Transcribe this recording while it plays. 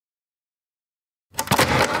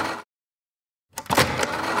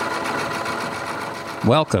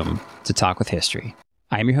Welcome to Talk with History.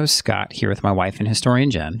 I'm your host, Scott, here with my wife and historian,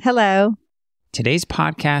 Jen. Hello. Today's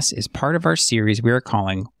podcast is part of our series we are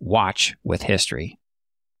calling Watch with History.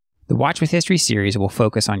 The Watch with History series will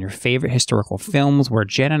focus on your favorite historical films, where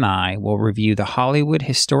Jen and I will review the Hollywood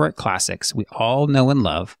historic classics we all know and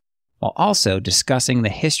love, while also discussing the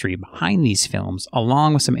history behind these films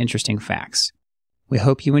along with some interesting facts. We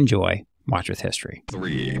hope you enjoy Watch with History.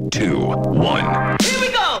 3, 2, 1. Here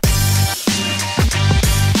we go!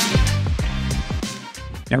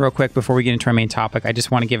 Now, real quick, before we get into our main topic, I just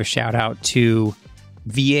want to give a shout out to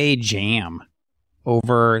VA Jam.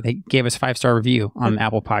 They gave us a 5-star review on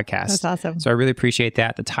Apple Podcasts. That's awesome. So I really appreciate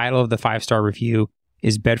that. The title of the 5-star review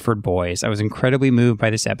is Bedford Boys. I was incredibly moved by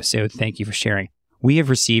this episode. Thank you for sharing. We have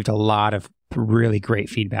received a lot of really great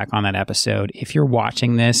feedback on that episode. If you're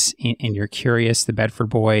watching this and you're curious, the Bedford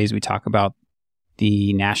Boys, we talk about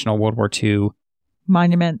the National World War II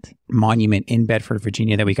monument in Bedford,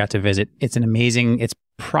 Virginia that we got to visit. It's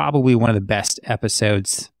probably one of the best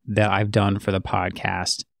episodes that I've done for the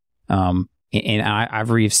podcast. And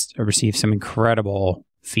I've received some incredible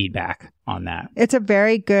feedback on that. It's a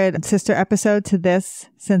very good sister episode to this,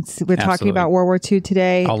 since we're talking about World War II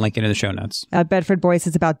today. I'll link it in the show notes. Bedford Boys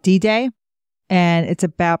is about D-Day, and it's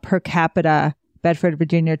about per capita. Bedford,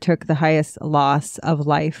 Virginia took the highest loss of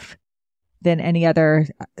life than any other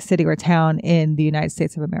city or town in the United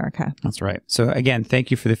States of America. That's right. So again, thank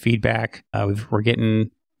you for the feedback. We're getting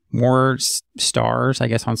more stars, I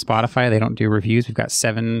guess, on Spotify. They don't do reviews. We've got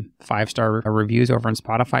 7 5-star reviews over on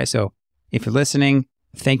Spotify. So if you're listening,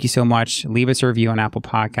 thank you so much. Leave us a review on Apple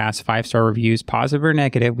Podcasts, 5-star reviews, positive or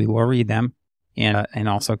negative. We will read them. And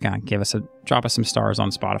also drop us some stars on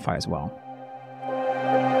Spotify as well.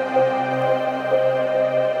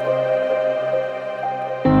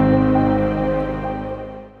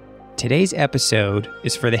 Today's episode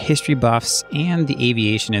is for the history buffs and the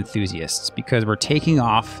aviation enthusiasts, because we're taking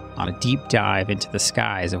off on a deep dive into the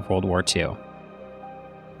skies of World War II.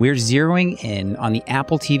 We're zeroing in on the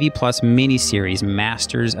Apple TV Plus miniseries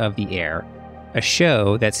Masters of the Air, a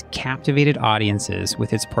show that's captivated audiences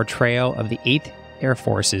with its portrayal of the 8th Air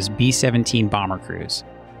Force's B-17 bomber crews.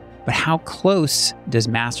 But how close does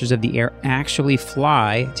Masters of the Air actually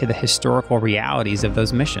fly to the historical realities of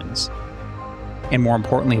those missions? And more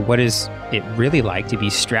importantly, what is it really like to be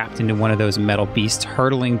strapped into one of those metal beasts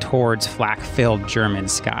hurtling towards flak-filled German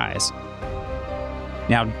skies?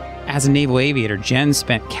 Now, as a naval aviator, Jen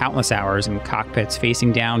spent countless hours in cockpits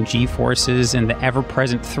facing down G-forces and the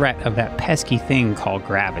ever-present threat of that pesky thing called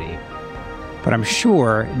gravity. But I'm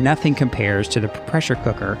sure nothing compares to the pressure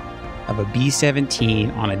cooker of a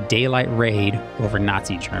B-17 on a daylight raid over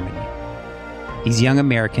Nazi Germany. These young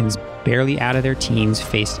Americans, barely out of their teens,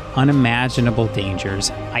 faced unimaginable dangers,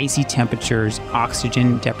 icy temperatures,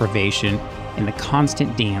 oxygen deprivation, and the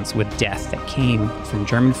constant dance with death that came from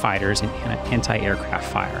German fighters and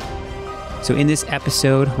anti-aircraft fire. So in this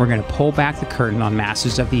episode, we're going to pull back the curtain on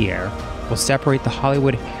Masters of the Air. We'll separate the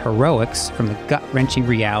Hollywood heroics from the gut-wrenching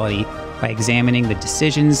reality by examining the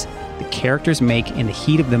decisions the characters make in the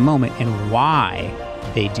heat of the moment and why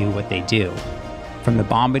they do what they do. From the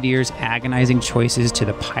bombardier's agonizing choices to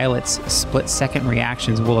the pilot's split-second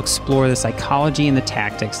reactions, we'll explore the psychology and the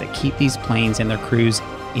tactics that keep these planes and their crews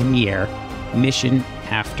in the air, mission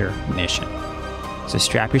after mission. So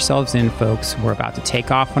strap yourselves in, folks. We're about to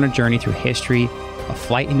take off on a journey through history, a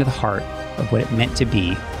flight into the heart of what it meant to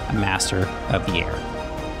be a master of the air.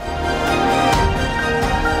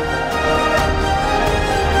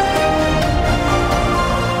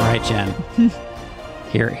 All right, Jen.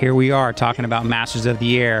 Here we are talking about Masters of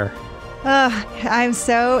the Air. I'm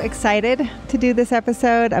so excited to do this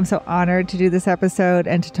episode. I'm so honored to do this episode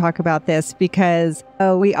and to talk about this, because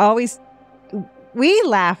we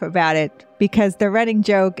laugh about it, because the running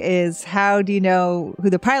joke is, how do you know who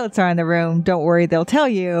the pilots are in the room? Don't worry, they'll tell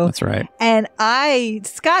you. That's right. And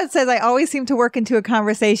Scott says I always seem to work into a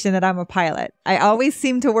conversation that I'm a pilot. I always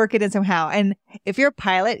seem to work it in somehow. And if you're a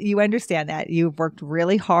pilot, you understand that. You've worked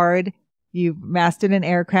really hard. You've mastered an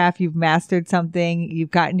aircraft. You've mastered something.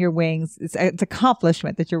 You've gotten your wings. It's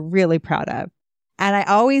accomplishment that you're really proud of. And I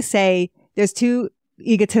always say there's 2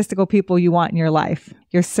 egotistical people you want in your life: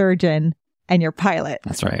 your surgeon and your pilot.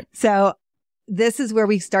 That's right. So this is where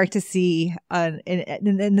we start to see,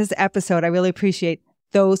 in this episode, I really appreciate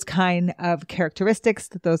those kind of characteristics,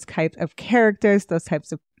 those types of characters, those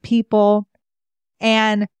types of people.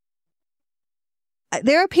 And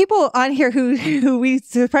there are people on here who we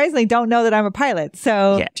surprisingly don't know that I'm a pilot.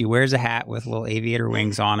 So yeah, she wears a hat with little aviator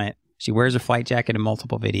wings on it. She wears a flight jacket in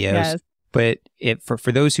multiple videos. Yes. But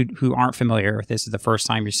for those who aren't familiar, if this is the first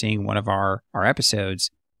time you're seeing one of our episodes,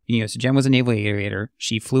 So Jenn was a naval aviator.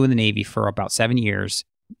 She flew in the Navy for about 7 years.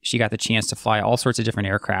 She got the chance to fly all sorts of different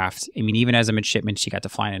aircraft. I mean, even as a midshipman, she got to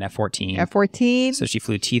fly in an F-14. F-14. So she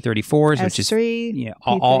flew T-34s, S3, which is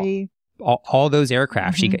P3. all those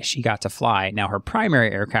aircraft she got to fly. Now, her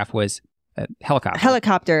primary aircraft was a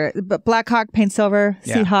helicopter. But Black Hawk, Paint Silver,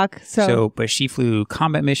 Seahawk. But she flew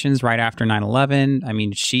combat missions right after 9/11. I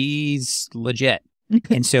mean, she's legit.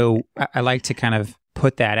 And so I like to kind of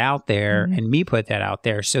put that out there and me put that out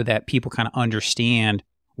there so that people kind of understand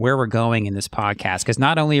where we're going in this podcast. Because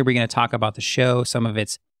not only are we going to talk about the show, some of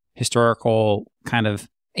its historical kind of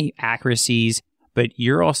accuracies, but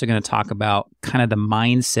you're also going to talk about kind of the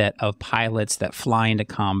mindset of pilots that fly into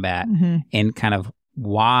combat and kind of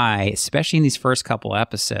why, especially in these first couple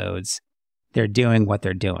episodes, they're doing what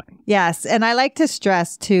they're doing. Yes. And I like to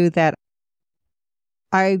stress too that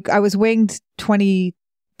I was winged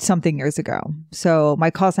 20-something years ago. So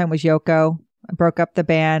my call sign was Yoko. I broke up the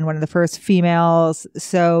band, one of the first females.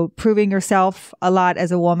 So proving yourself a lot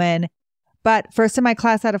as a woman. But first in my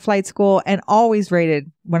class out of flight school and always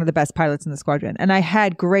rated one of the best pilots in the squadron. And I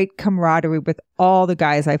had great camaraderie with all the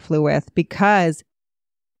guys I flew with because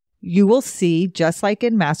you will see, just like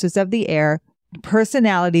in Masters of the Air,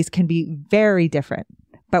 personalities can be very different.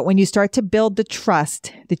 But when you start to build the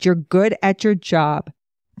trust that you're good at your job,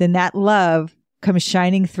 then that love comes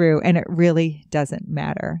shining through and it really doesn't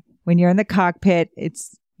matter. When you're in the cockpit,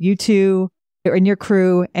 it's you two and your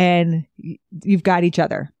crew and you've got each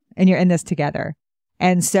other and you're in this together.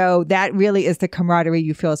 And so that really is the camaraderie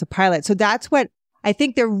you feel as a pilot. So that's what I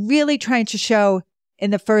think they're really trying to show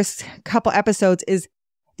in the first couple episodes is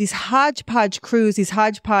these hodgepodge crews, these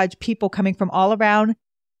hodgepodge people coming from all around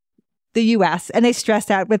the U.S. And they stress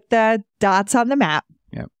that with the dots on the map.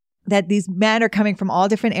 That these men are coming from all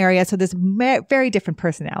different areas. So there's very different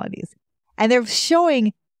personalities. And they're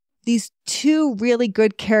showing these two really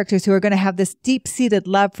good characters who are going to have this deep-seated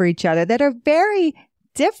love for each other that are very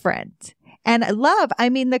different. And love, I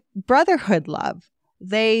mean, the brotherhood love.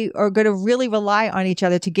 They are going to really rely on each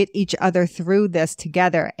other to get each other through this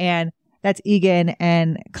together. And that's Egan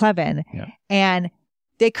and Clevin. Yeah. And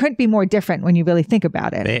they couldn't be more different when you really think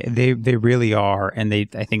about it. They really are. And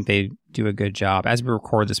I think they do a good job. As we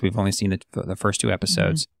record this, we've only seen the first 2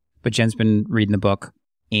 episodes, but Jen's been reading the book.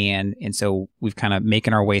 And so we've kind of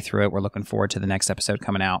making our way through it. We're looking forward to the next episode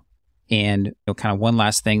coming out. And kind of one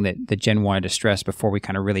last thing that Jenn wanted to stress before we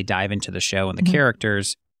kind of really dive into the show and the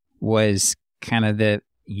characters was kind of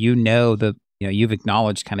you've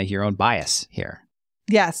acknowledged kind of your own bias here.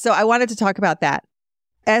 Yeah. So I wanted to talk about that.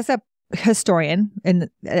 As a historian, and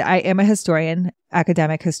I am a historian,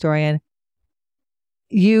 academic historian,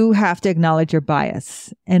 you have to acknowledge your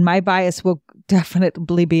bias. And my bias will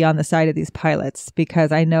definitely be on the side of these pilots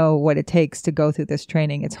because I know what it takes to go through this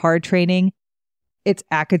training. It's hard training. It's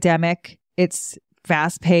academic. It's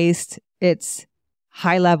fast-paced. It's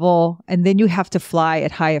high level. And then you have to fly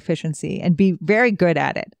at high efficiency and be very good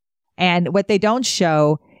at it. And what they don't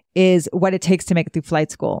show is what it takes to make it through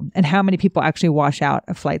flight school and how many people actually wash out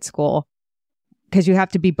of flight school. Because you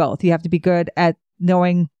have to be both. You have to be good at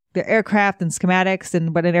knowing the aircraft and schematics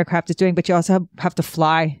and what an aircraft is doing, but you also have to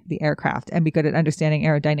fly the aircraft and be good at understanding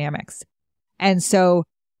aerodynamics. And so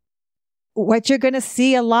what you're going to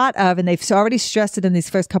see a lot of, and they've already stressed it in these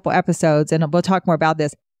first couple episodes, and we'll talk more about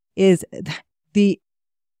this, is the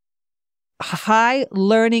high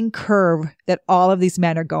learning curve that all of these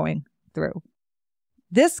men are going through.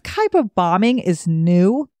 This type of bombing is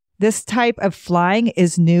new. This type of flying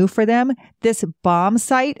is new for them. This bomb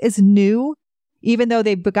site is new. Even though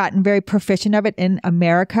they've gotten very proficient of it in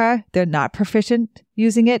America, they're not proficient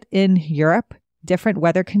using it in Europe, different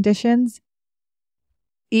weather conditions.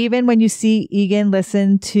 Even when you see Egan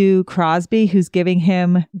listen to Crosby, who's giving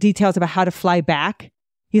him details about how to fly back,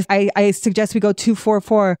 I suggest we go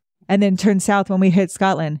 244 and then turn south when we hit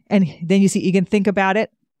Scotland. And then you see Egan think about it.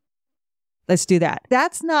 Let's do that.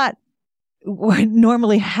 That's not what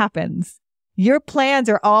normally happens. Your plans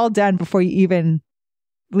are all done before you even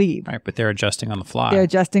leave. Right, but they're adjusting on the fly. They're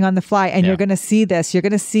adjusting on the fly. And you're going to see this. You're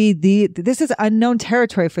going to see this is unknown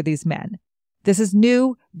territory for these men. This is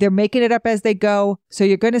new. They're making it up as they go. So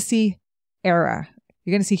you're going to see error.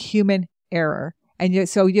 You're going to see human error. And you're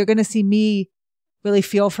going to see me really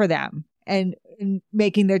feel for them and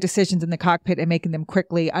making their decisions in the cockpit and making them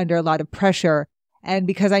quickly under a lot of pressure. And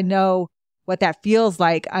because I know what that feels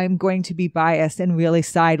like, I'm going to be biased and really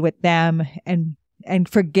side with them and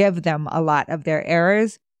forgive them a lot of their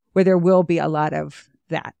errors, where there will be a lot of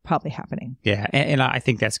that probably happening. Yeah. And I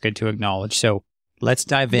think that's good to acknowledge. So let's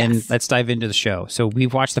dive in. Yes. Let's dive into the show. So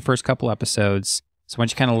we've watched the first couple episodes. So why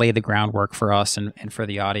don't you kind of lay the groundwork for us and for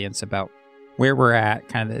the audience about where we're at,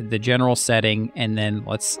 kind of the general setting, and then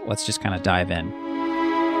let's just kind of dive in.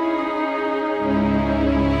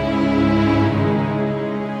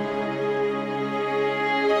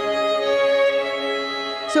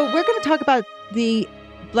 So we're going to talk about the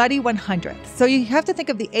Bloody 100th. So you have to think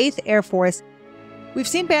of the 8th Air Force. We've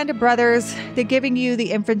seen Band of Brothers. They're giving you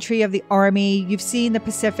the infantry of the Army. You've seen the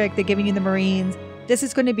Pacific. They're giving you the Marines. This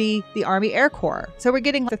is going to be the Army Air Corps. So we're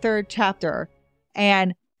getting the 3rd chapter.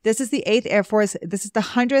 And this is the 8th Air Force. This is the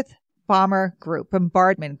 100th Bomber Group,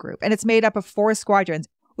 Bombardment Group. And it's made up of 4 squadrons,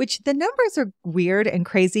 which the numbers are weird and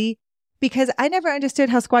crazy because I never understood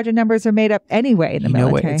how squadron numbers are made up anyway in the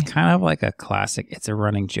military. It's kind of like a classic. It's a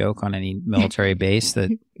running joke on any military base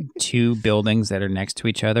that 2 buildings that are next to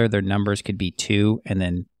each other, their numbers could be 2 and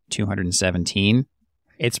then 217.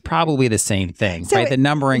 It's probably the same thing, right? The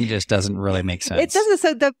numbering just doesn't really make sense. It doesn't.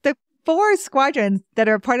 So the 4 squadrons that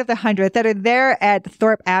are part of the 100th that are there at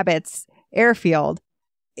Thorpe Abbott's airfield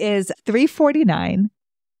is 349,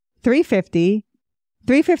 350,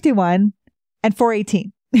 351, and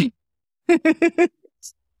 418.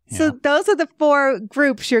 So those are the 4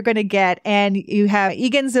 groups you're going to get. And you have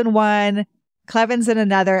Egan's in one, Cleven's in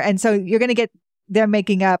another. And so you're going to get them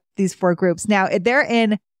making up these 4 groups. Now, they're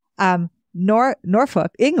in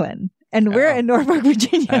Norfolk, England. And we're in Norfolk,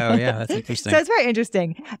 Virginia. Oh, yeah. That's interesting. So it's very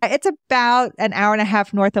interesting. It's about an hour and a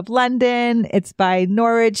half north of London. It's by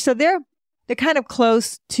Norwich. So they're kind of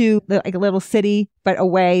close to like a little city, but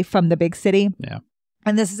away from the big city. Yeah.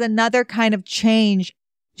 And this is another kind of change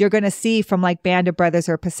you're going to see from like Band of Brothers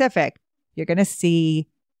or Pacific. You're going to see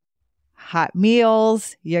hot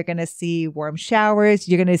meals. You're going to see warm showers.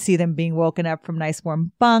 You're going to see them being woken up from nice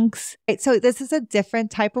warm bunks. Right? So this is a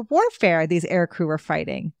different type of warfare these air crew are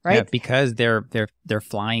fighting, right? Yeah, because they're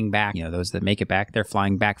flying back. You know, those that make it back, they're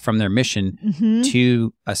flying back from their mission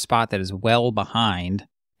to a spot that is well behind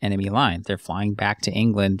enemy lines. They're flying back to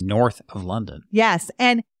England north of London. Yes,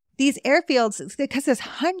 and these airfields, because there's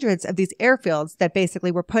hundreds of these airfields that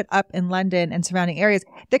basically were put up in London and surrounding areas,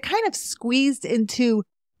 they're kind of squeezed into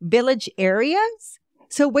village areas.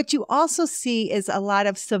 So what you also see is a lot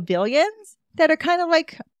of civilians that are kind of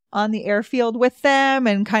like on the airfield with them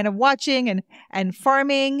and kind of watching and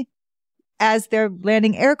farming as they're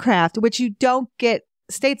landing aircraft, which you don't get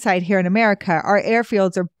stateside here in America. Our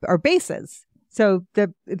airfields are bases. So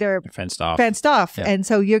they're fenced off. Yeah. And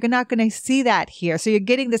so you're not going to see that here. So you're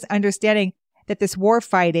getting this understanding that this war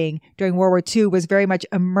fighting during World War II was very much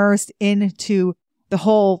immersed into the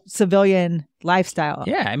whole civilian lifestyle.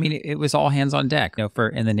 Yeah. I mean, it was all hands on deck. You know,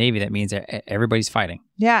 in the Navy, that means everybody's fighting.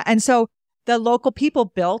 Yeah. And so the local people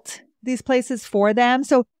built these places for them.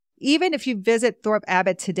 So even if you visit Thorpe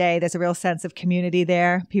Abbott today, there's a real sense of community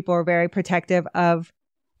there. People are very protective of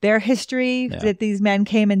their history that these men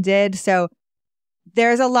came and did. So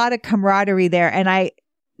there's a lot of camaraderie there. And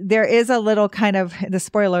there is a little kind of, the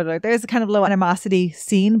spoiler alert, there's a kind of little animosity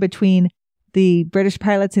scene between the British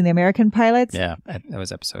pilots and the American pilots. Yeah, that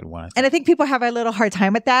was episode 1. And I think people have a little hard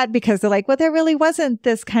time with that because they're like, well, there really wasn't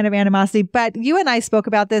this kind of animosity. But you and I spoke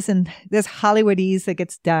about this and this Hollywoodese that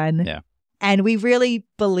gets done. Yeah. And we really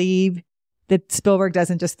believe that Spielberg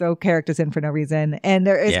doesn't just throw characters in for no reason. And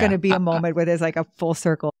there is going to be a moment where there's like a full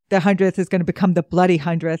circle. The 100th is going to become the bloody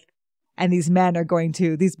 100th. And these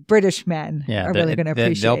British men are really going to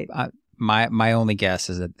appreciate. My only guess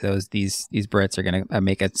is that these Brits are going to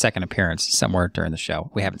make a second appearance somewhere during the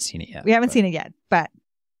show. We haven't seen it yet. We haven't seen it yet. But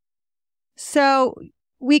so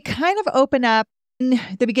we kind of open up in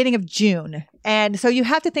the beginning of June. And so you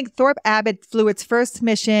have to think Thorpe Abbott flew its first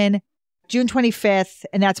mission June 25th.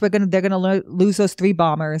 And that's where they're going to lose those 3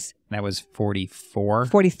 bombers. That was 44?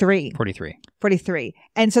 43. 43.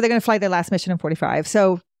 And so they're going to fly their last mission in 45.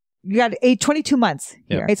 So you got 22 months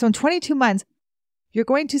here. Yep. Right? So in 22 months, you're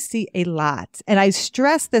going to see a lot. And I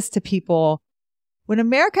stress this to people. When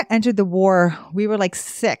America entered the war, we were like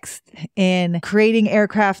 6th in creating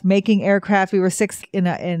aircraft, making aircraft. We were 6th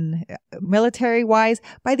in military wise.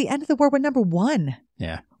 By the end of the war, we're number 1.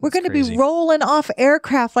 Yeah. We're going to be rolling off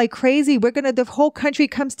aircraft like crazy. The whole country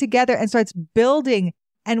comes together and starts building.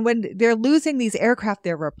 And when they're losing these aircraft,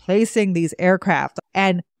 they're replacing these aircraft.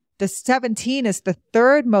 And the 17 is the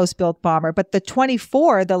 3rd most built bomber, but the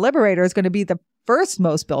 24, the Liberator, is going to be the 1st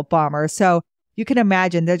most built bomber. So you can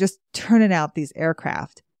imagine they're just turning out these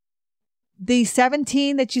aircraft. The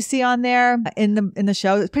 17 that you see on there in the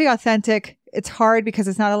show is pretty authentic. It's hard because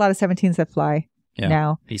it's not a lot of 17s that fly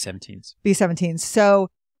now. B-17s. So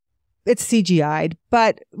it's CGI'd.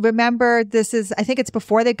 But remember, I think it's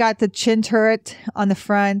before they got the chin turret on the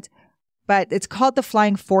front. but it's called the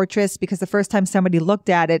Flying Fortress because the first time somebody looked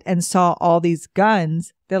at it and saw all these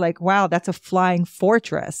guns, they're like, wow, that's a flying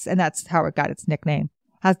fortress. And that's how it got its nickname.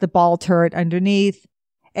 Has the ball turret underneath.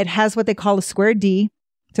 It has what they call a square D.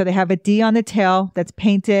 So they have a D on the tail that's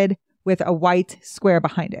painted with a white square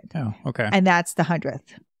behind it. Oh, okay. And that's the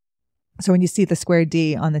 100th. So when you see the square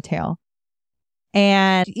D on the tail.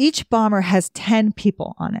 And each bomber has 10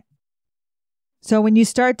 people on it. So when you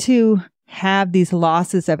start to have these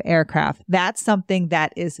losses of aircraft, that's something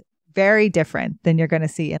that is very different than you're going to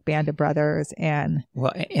see in Band of Brothers and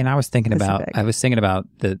I was thinking Pacific. about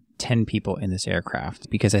the 10 people in this aircraft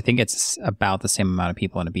because I think it's about the same amount of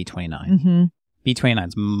people in a B-29. Mm-hmm. B-29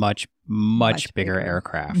 is much bigger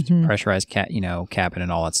aircraft, pressurized cabin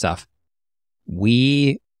and all that stuff.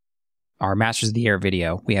 Our Masters of the Air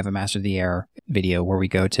video, we have a Masters of the Air video where we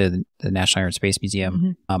go to the National Air and Space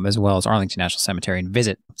Museum, as well as Arlington National Cemetery and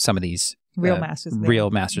visit some of these real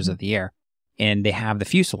Masters of the Air. And they have the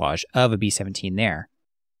fuselage of a B-17 there.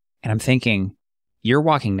 And I'm thinking, you're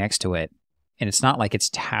walking next to it, and it's not like it's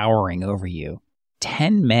towering over you.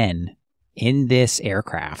 10 men in this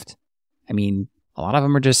aircraft. I mean, a lot of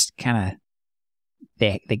them are just kind of,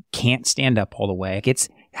 they can't stand up all the way.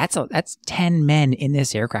 That's 10 men in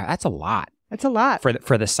this aircraft. That's a lot. That's a lot.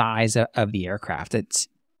 For the size of the aircraft.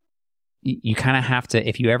 You kind of have to,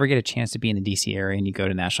 if you ever get a chance to be in the DC area and you go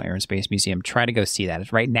to National Air and Space Museum, try to go see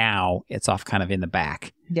that. Right now, it's off kind of in the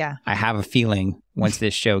back. Yeah. I have a feeling once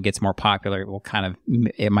this show gets more popular,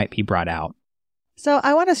 it might be brought out. So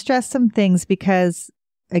I want to stress some things because,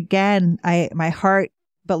 again, my heart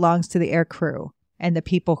belongs to the air crew and the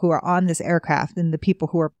people who are on this aircraft and the people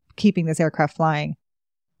who are keeping this aircraft flying.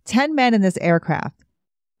 10 men in this aircraft.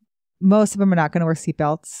 Most of them are not going to wear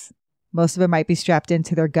seatbelts. Most of them might be strapped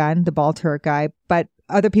into their gun, the ball turret guy, but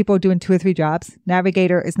other people are doing 2 or 3 jobs.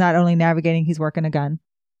 Navigator is not only navigating, he's working a gun.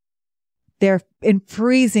 They're in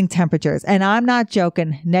freezing temperatures. And I'm not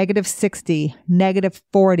joking. -60,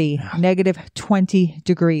 -40, -20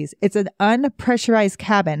 degrees. It's an unpressurized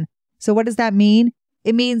cabin. So what does that mean?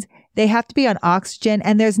 It means they have to be on oxygen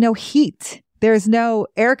and there's no heat. There's no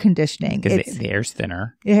air conditioning. Because the air's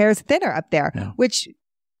thinner. The air's thinner up there, which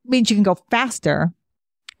means you can go faster.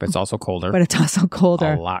 But it's also colder. But it's also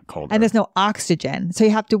colder. A lot colder. And there's no oxygen. So you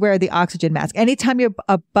have to wear the oxygen mask. Anytime you're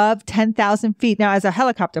above 10,000 feet. Now, as a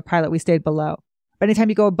helicopter pilot, we stayed below. But anytime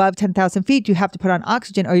you go above 10,000 feet, you have to put on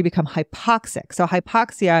oxygen or you become hypoxic. So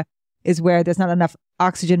hypoxia is where there's not enough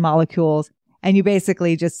oxygen molecules and you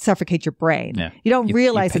basically just suffocate your brain. Yeah. You don't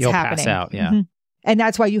realize it's happening. Pass out, yeah. Mm-hmm. And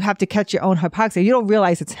that's why you have to catch your own hypoxia. You don't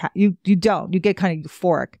realize you don't. You get kind of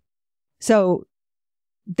euphoric. So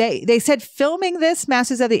they said filming this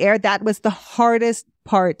Masters of the Air, that was the hardest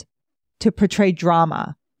part to portray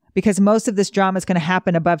drama because most of this drama is going to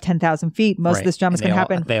happen above 10,000 feet. Most of this drama is going to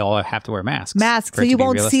happen. They all have to wear masks. So you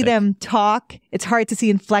won't see them talk. It's hard to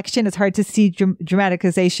see inflection. It's hard to see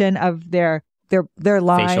dramatization of their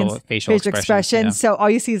lines, facial expression. Yeah. So all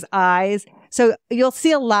you see is eyes. So you'll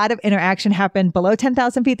see a lot of interaction happen below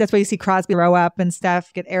 10,000 feet. That's why you see Crosby throw up and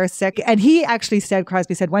stuff, get air sick. And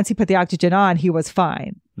Crosby said, once he put the oxygen on, he was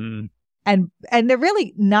fine. Mm. And they're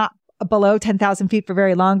really not below 10,000 feet for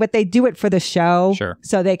very long, but they do it for the show. Sure.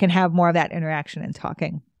 So they can have more of that interaction and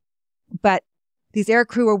talking. But these air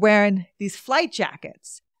crew are wearing these flight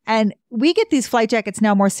jackets. And we get these flight jackets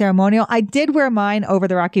now more ceremonial. I did wear mine over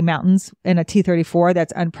the Rocky Mountains in a T-34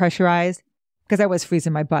 that's unpressurized because I was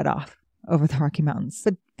freezing my butt off over the Rocky Mountains.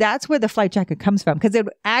 But that's where the flight jacket comes from because it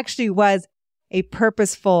actually was a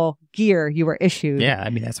purposeful gear you were issued. Yeah,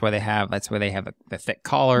 I mean that's why they have the thick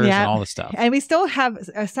collars and all the stuff. And we still have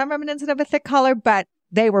some remnants of a thick collar, but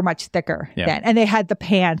they were much thicker then. And they had the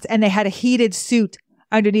pants and they had a heated suit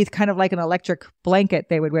underneath, kind of like an electric blanket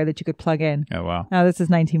they would wear that you could plug in. Oh wow. Now this is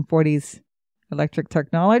 1940s electric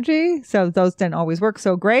technology, so those didn't always work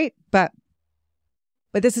so great, but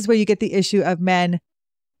this is where you get the issue of men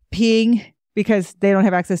peeing because they don't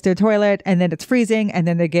have access to a toilet and then it's freezing and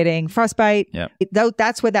then they're getting frostbite. Yep.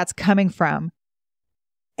 That's where that's coming from.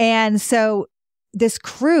 And so this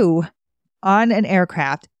crew on an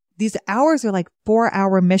aircraft, these hours are like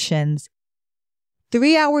 4-hour missions,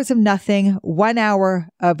 3 hours of nothing, 1 hour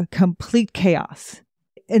of complete chaos.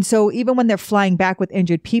 And so even when they're flying back with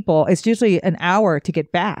injured people, it's usually an hour to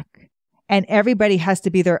get back and everybody has to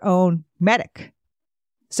be their own medic.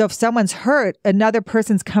 So if someone's hurt, another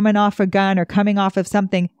person's coming off a gun or coming off of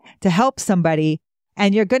something to help somebody.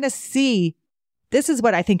 And you're going to see, this is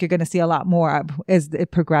what I think you're going to see a lot more of as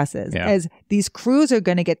it progresses, as these crews are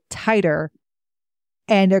going to get tighter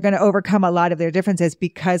and they're going to overcome a lot of their differences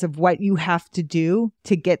because of what you have to do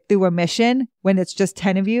to get through a mission when it's just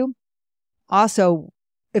 10 of you. Also,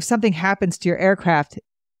 if something happens to your aircraft,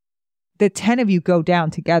 the 10 of you go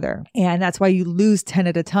down together. And that's why you lose 10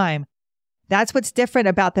 at a time. That's what's different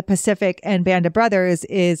about the Pacific and Band of Brothers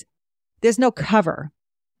is there's no cover.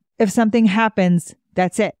 If something happens,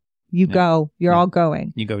 that's it. You go, you're all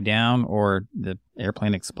going. You go down or the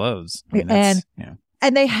airplane explodes. I mean,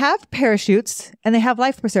 and they have parachutes and they have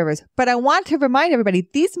life preservers. But I want to remind everybody,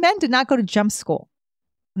 these men did not go to jump school.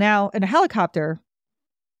 Now, in a helicopter,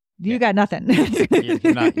 you got nothing.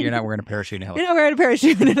 You're not wearing a parachute in a helicopter. You're not wearing a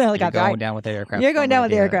parachute in a helicopter. You're going down with the aircraft. You're going down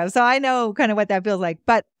with the aircraft. So I know kind of what that feels like.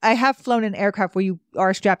 But I have flown an aircraft where you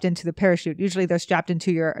are strapped into the parachute. Usually they're strapped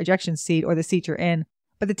into your ejection seat or the seat you're in.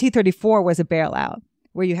 But the T-34 was a bailout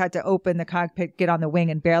where you had to open the cockpit, get on the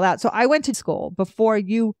wing and bail out. So I went to school before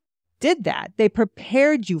you did that. They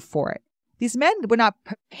prepared you for it. These men were not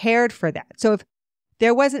prepared for that. So if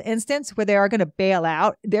there was an instance where they are going to bail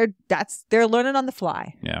out, they're learning on the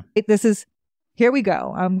fly. Yeah. Here we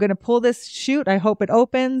go. I'm going to pull this chute. I hope it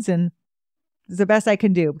opens, and it's the best I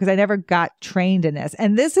can do because I never got trained in this.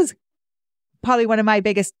 And this is probably one of my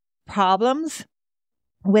biggest problems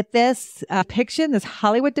with this depiction, this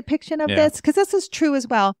Hollywood depiction of this, because this is true as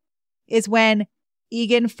well, is when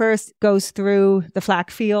Egan first goes through the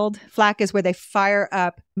flak field. Flak is where they fire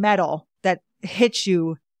up metal that hits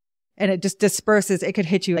you and it just disperses. It could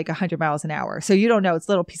hit you like 100 miles an hour. So you don't know. It's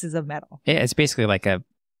little pieces of metal. Yeah, it's basically like a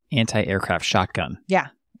anti-aircraft shotgun. Yeah.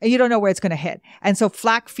 And you don't know where it's going to hit. And so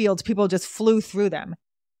flak fields, people just flew through them.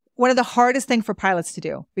 One of the hardest things for pilots to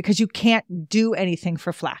do because you can't do anything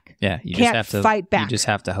for flak. Yeah, you can't just have to fight back. You just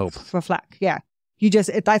have to hope for flak. Yeah,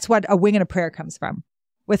 that's what a wing and a prayer comes from.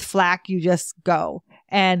 With flak, you just go.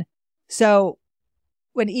 And so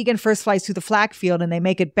when Egan first flies through the flak field and they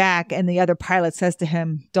make it back, and the other pilot says to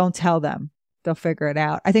him, "Don't tell them; they'll figure it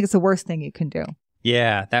out." I think it's the worst thing you can do.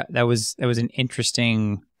 Yeah, that was an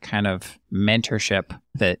interesting kind of mentorship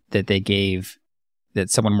that they gave. That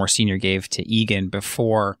someone more senior gave to Egan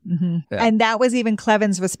before. Mm-hmm. And that was even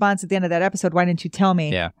Cleven's response at the end of that episode. Why didn't you tell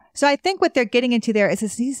me? Yeah. So I think what they're getting into there is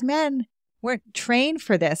these men weren't trained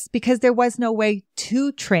for this because there was no way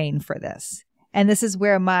to train for this. And this is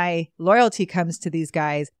where my loyalty comes to these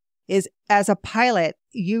guys is as a pilot,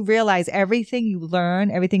 you realize everything you learn,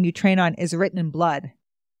 everything you train on is written in blood.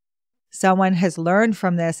 Someone has learned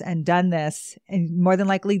from this and done this and more than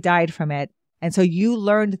likely died from it. And so you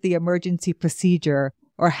learned the emergency procedure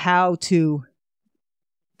or how to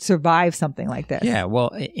survive something like this. Yeah. Well,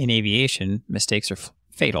 in aviation, mistakes are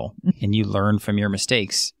fatal and you learn from your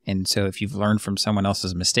mistakes. And so if you've learned from someone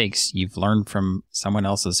else's mistakes, you've learned from someone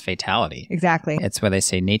else's fatality. Exactly. It's why they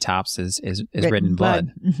say NATOPS is written in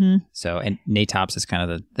blood. Mm-hmm. So, and NATOPS is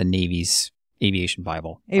kind of the Navy's aviation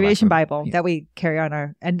Bible. Aviation Bible that we carry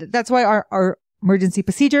on and that's why our emergency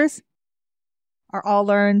procedures are all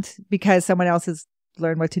learned because someone else has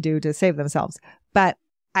learned what to do to save themselves. But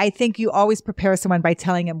I think you always prepare someone by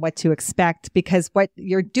telling them what to expect because what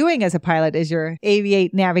you're doing as a pilot is you're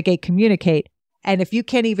aviate, navigate, communicate. And if you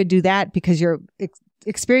can't even do that because you're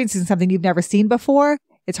experiencing something you've never seen before,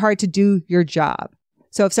 it's hard to do your job.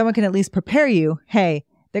 So if someone can at least prepare you, hey,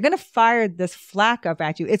 they're going to fire this flak up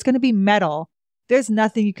at you. It's going to be metal. There's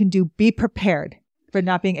nothing you can do. Be prepared for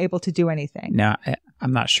not being able to do anything. Now,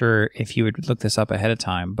 I'm not sure if you would look this up ahead of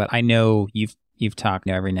time, but I know you've talked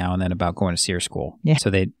every now and then about going to SEER school. Yeah. So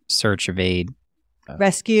they search, evade,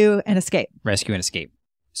 rescue, and escape. Rescue and escape.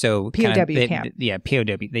 So POW camp. Yeah,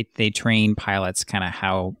 POW. They train pilots kind of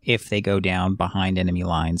how, if they go down behind enemy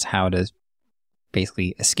lines, how to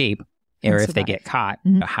basically escape, or if they get caught,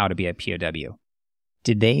 how to be a POW.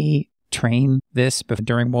 Did they train this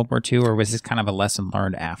during World War II, or was this kind of a lesson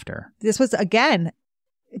learned after? This was, again,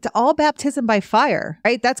 it's all baptism by fire,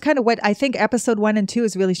 right? That's kind of what I think episode 1 and 2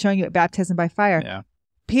 is really showing you, baptism by fire. Yeah.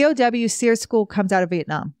 POW SEER school comes out of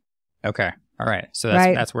Vietnam. Okay. All right. So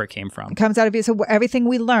that's where it came from. It comes out of Vietnam. So everything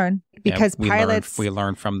we learn, because pilots... We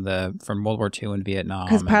learned from World War II in Vietnam.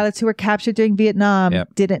 Because pilots who were captured during Vietnam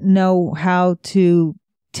didn't know how to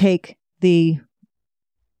take the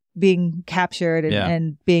being captured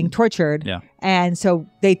and being tortured. Yeah. And so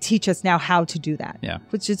they teach us now how to do that. Yeah.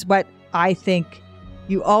 Which is what I think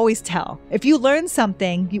you always tell. If you learn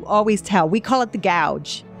something, you always tell. We call it the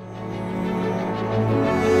gouge.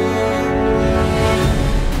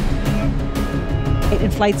 In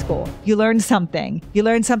flight school, you learned something. You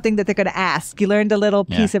learned something that they're going to ask. You learned a little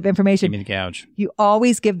piece of information. Give me the gouge. You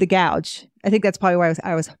always give the gouge. I think that's probably why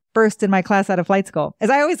I was first in my class out of flight school, as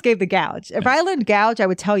I always gave the gouge. If I learned gouge, I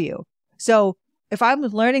would tell you. So if I'm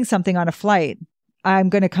learning something on a flight, I'm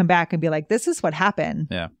going to come back and be like, this is what happened.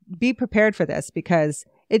 Yeah. Be prepared for this, because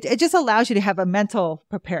it just allows you to have a mental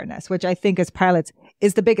preparedness, which I think as pilots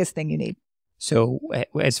is the biggest thing you need. So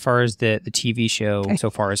as far as the TV show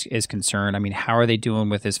so far is concerned, I mean, how are they doing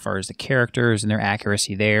with as far as the characters and their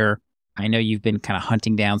accuracy there? I know you've been kind of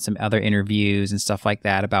hunting down some other interviews and stuff like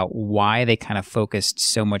that about why they kind of focused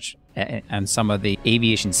so much on some of the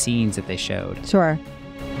aviation scenes that they showed. Sure.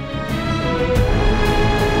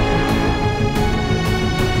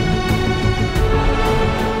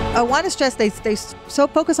 I want to stress they so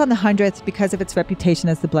focus on the 100th because of its reputation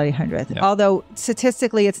as the Bloody 100th. Yep. Although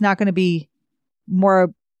statistically, it's not going to be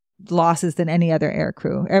more losses than any other air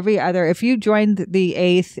crew. If you joined the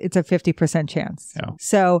 8th, it's a 50% chance. Yeah.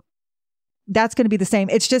 So that's going to be the same.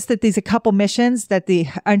 It's just that these a couple missions that the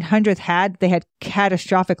 100th they had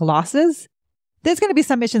catastrophic losses. There's going to be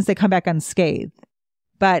some missions that come back unscathed,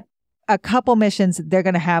 but a couple missions, they're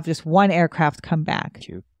going to have just one aircraft come back.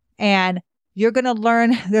 Cute. And you're going to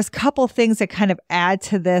learn, there's a couple things that kind of add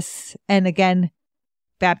to this. And again,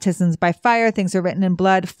 baptisms by fire, things are written in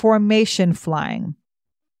blood, formation flying,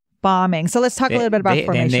 bombing. So let's talk a little bit about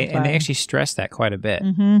formation flying. And they actually stress that quite a bit.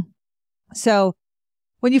 Mm-hmm. So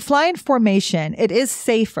when you fly in formation, it is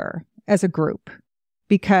safer as a group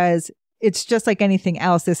because it's just like anything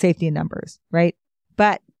else, there's safety in numbers, right?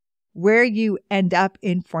 But where you end up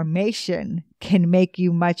in formation can make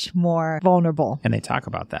you much more vulnerable. And they talk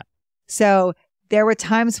about that. So there were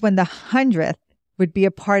times when the 100th would be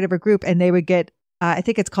a part of a group and they would get, I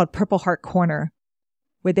think it's called Purple Heart Corner,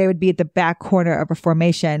 where they would be at the back corner of a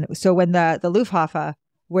formation. So when the Luftwaffe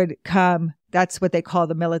would come, that's what they call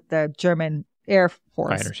the German Air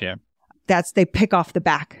Force. Fighters, yeah. They pick off the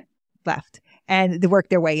back left and they work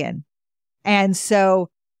their way in. And so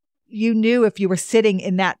you knew if you were sitting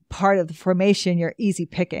in that part of the formation, you're easy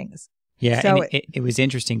pickings. Yeah, so and it was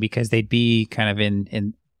interesting because they'd be kind of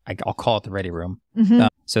in I'll call it the ready room. Mm-hmm.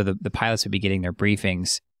 So the pilots would be getting their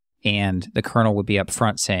briefings and the colonel would be up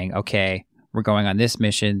front saying, okay, we're going on this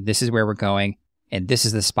mission. This is where we're going. And this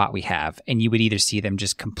is the spot we have. And you would either see them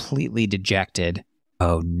just completely dejected.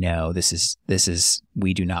 Oh no, this is,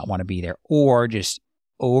 we do not want to be there. Or just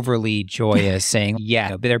overly joyous saying,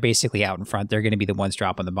 yeah, they're basically out in front. They're going to be the ones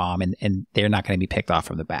dropping the bomb and they're not going to be picked off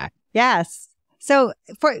from the back. Yes. So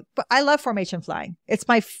I love formation flying. It's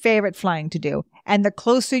my favorite flying to do. And the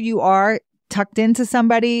closer you are tucked into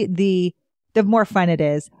somebody, the more fun it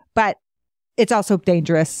is. But it's also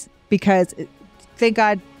dangerous because thank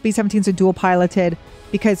God B-17s are dual piloted,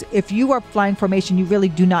 because if you are flying formation, you really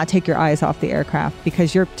do not take your eyes off the aircraft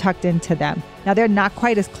because you're tucked into them. Now they're not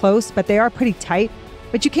quite as close, but they are pretty tight,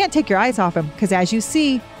 but you can't take your eyes off them because as you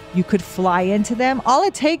see, you could fly into them. All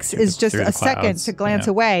it takes is just a second to glance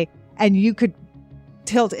away and you could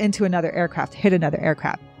tilt into another aircraft, hit another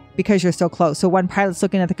aircraft because you're so close. So one pilot's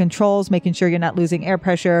looking at the controls, making sure you're not losing air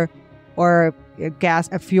pressure or gas,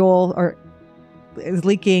 fuel or is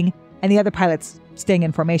leaking, and the other pilot's staying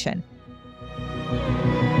in formation.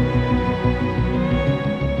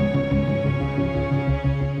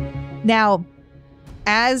 Now,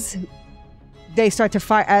 as they start to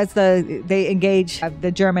fire, as they engage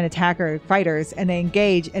the German attacker fighters and they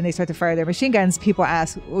engage and they start to fire their machine guns, people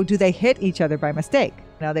ask, well, do they hit each other by mistake?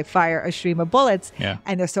 Now they fire a stream of bullets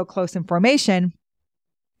and they're so close in formation.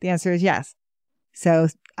 The answer is yes. So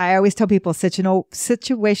I always tell people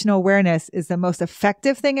situational awareness is the most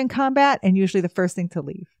effective thing in combat and usually the first thing to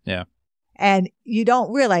leave. Yeah. And you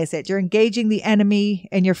don't realize it. You're engaging the enemy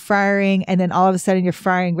and you're firing, and then all of a sudden you're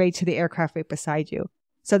firing right to the aircraft right beside you.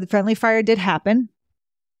 So the friendly fire did happen.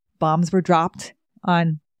 Bombs were dropped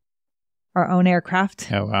on our own aircraft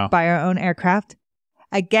by our own aircraft.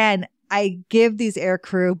 Again, I give these air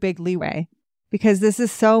crew big leeway because this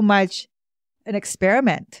is so much an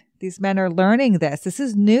experiment. These men are learning this. This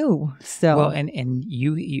is new. So well, and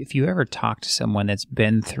you if you ever talk to someone that's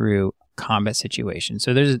been through combat situations,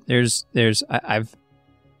 so there's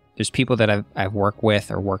people that I've worked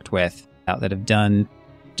with that have done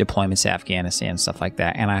deployments to Afghanistan, stuff like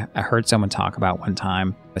that. And I heard someone talk about one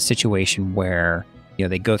time a situation where,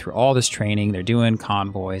 they go through all this training, they're doing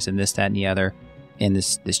convoys and this, that, and the other. And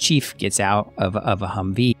this chief gets out of a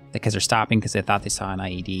Humvee because they're stopping because they thought they saw an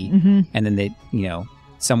IED. Mm-hmm. And then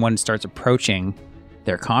someone starts approaching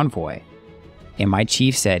their convoy. And my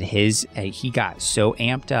chief said he got so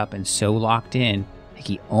amped up and so locked in,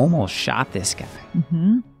 he almost shot this guy.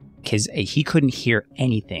 Mm-hmm. Because he couldn't hear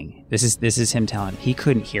anything. This is him telling. He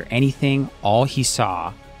couldn't hear anything. All he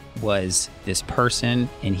saw was this person,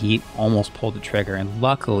 and he almost pulled the trigger. And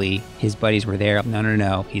luckily, his buddies were there.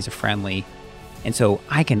 No, he's a friendly. And so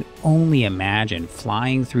I can only imagine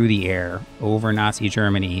flying through the air over Nazi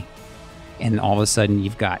Germany, and all of a sudden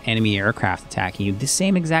you've got enemy aircraft attacking you. The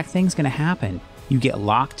same exact thing's going to happen. You get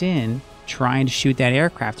locked in trying to shoot that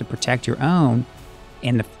aircraft to protect your own.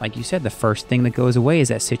 And like you said, the first thing that goes away is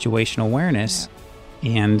that situational awareness,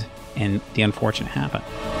 and the unfortunate happen.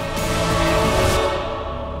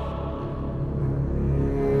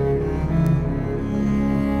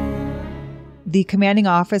 The commanding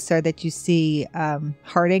officer that you see,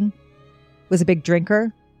 Harding, was a big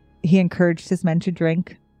drinker. He encouraged his men to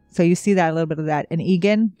drink. So you see that a little bit of that. And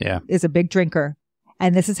Egan is a big drinker.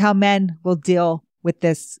 And this is how men will deal with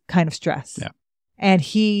this kind of stress. Yeah. And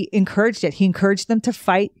he encouraged it. He encouraged them to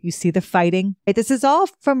fight. You see the fighting. This is all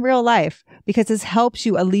from real life because this helps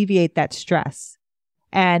you alleviate that stress.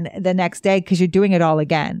 And the next day, because you're doing it all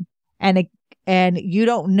again. And you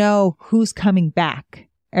don't know who's coming back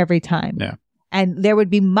every time. Yeah. And there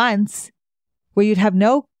would be months where you'd have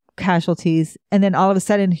no casualties. And then all of a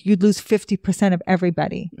sudden you'd lose 50% of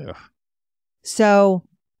everybody. Ugh. So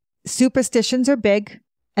superstitions are big.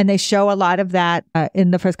 And they show a lot of that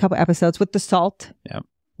in the first couple episodes with the salt. Yeah.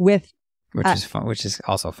 Which is fun, which is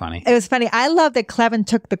also funny. It was funny. I love that Clevin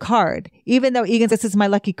took the card. Even though Egan says, this is my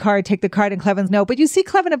lucky card, take the card, and Clevin's no. But you see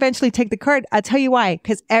Clevin eventually take the card. I'll tell you why.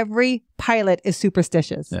 Because every pilot is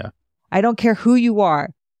superstitious. Yeah. I don't care who you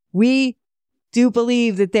are. We do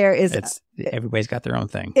believe that there is... everybody's got their own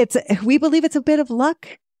thing. We believe it's a bit of luck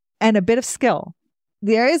and a bit of skill.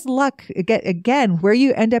 There is luck, again, where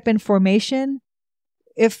you end up in formation.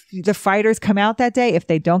 If the fighters come out that day, if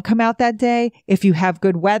they don't come out that day, if you have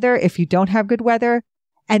good weather, if you don't have good weather,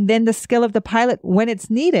 and then the skill of the pilot when it's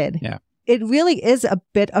needed. Yeah. It really is a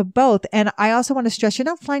bit of both. And I also want to stress, you're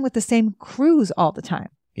not flying with the same crews all the time.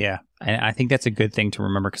 Yeah. And I think that's a good thing to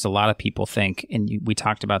remember because a lot of people think, and we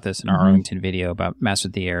talked about this in our Arlington video about Master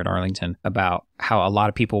of the Air at Arlington, about how a lot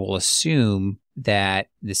of people will assume that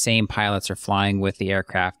the same pilots are flying with the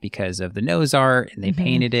aircraft because of the nose art and they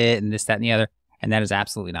painted it and this, that, and the other. And that is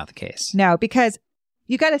absolutely not the case. No, because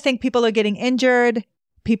you got to think people are getting injured.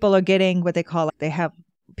 People are getting what they call, they have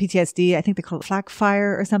PTSD. I think they call it flak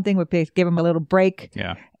fire or something, where they give them a little break.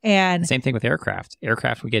 Yeah. And same thing with aircraft.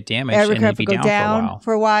 Aircraft would get damaged and they'd be down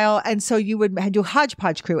for a while. And so you would do a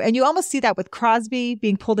hodgepodge crew. And you almost see that with Crosby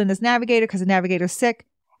being pulled in as navigator because the navigator's sick.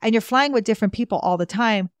 And you're flying with different people all the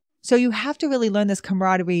time. So you have to really learn this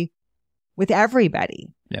camaraderie with everybody.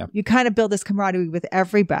 Yeah. You kind of build this camaraderie with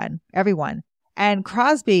everyone. And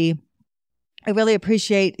Crosby, I really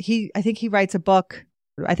appreciate, I think he writes a book.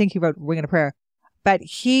 I think he wrote Wing and a Prayer. But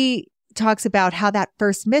he talks about how that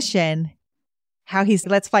first mission, how he's,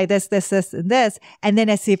 let's fly this, and this. And then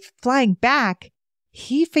as he's flying back,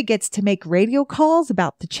 he forgets to make radio calls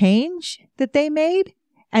about the change that they made.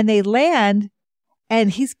 And they land,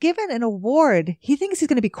 and he's given an award. He thinks he's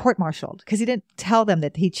going to be court-martialed because he didn't tell them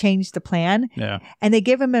that he changed the plan. Yeah. And they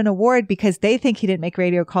give him an award because they think he didn't make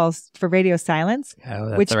radio calls for radio silence,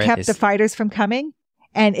 which kept the fighters from coming.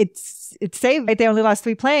 And it's saved. Right? They only lost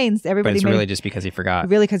 3 planes. Everybody, but it's really just because he forgot.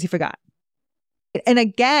 Really because he forgot. And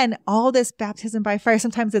again, all this baptism by fire,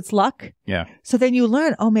 sometimes it's luck. Yeah. So then you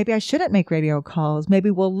learn, maybe I shouldn't make radio calls.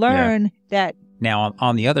 Maybe we'll learn that. Now,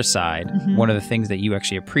 on the other side, one of the things that you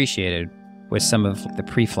actually appreciated was some of the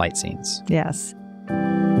pre-flight scenes. Yes.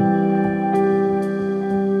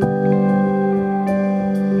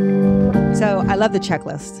 So I love the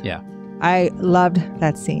checklist. Yeah. I loved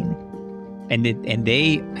that scene. And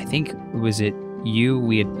they, I think, was it you,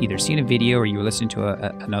 we had either seen a video or you were listening to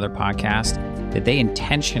another podcast, that they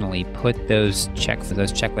intentionally put those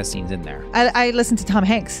checklist scenes in there. I listened to Tom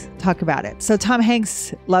Hanks talk about it. So Tom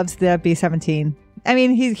Hanks loves the B-17. I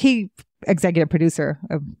mean, he executive producer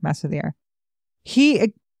of Master of the Air.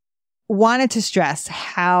 He wanted to stress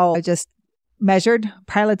how just measured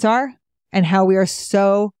pilots are and how we are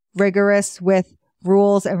so rigorous with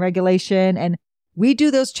rules and regulation. And we do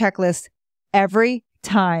those checklists every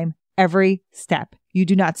time, every step. You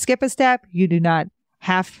do not skip a step. You do not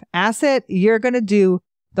half-ass it. You're going to do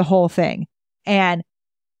the whole thing. And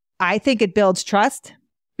I think it builds trust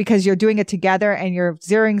because you're doing it together and you're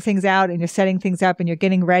zeroing things out and you're setting things up and you're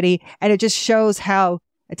getting ready. And it just shows how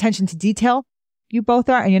attention to detail you both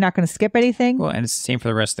are, and you're not going to skip anything. Well, and it's the same for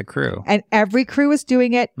the rest of the crew. And every crew is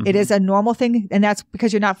doing it. Mm-hmm. It is a normal thing. And that's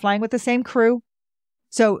because you're not flying with the same crew.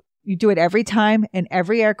 So you do it every time. In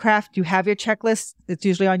every aircraft, you have your checklist. It's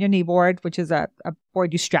usually on your knee board, which is a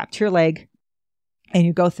board you strap to your leg, and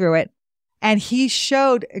you go through it. And he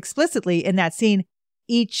showed explicitly in that scene,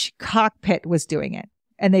 each cockpit was doing it.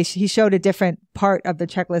 And he showed a different part of the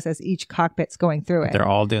checklist as each cockpit's going through it. They're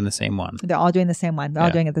all doing the same one. They're all doing the same one. They're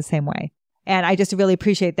all doing it the same way. And I just really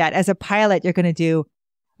appreciate that. As a pilot, you're going to do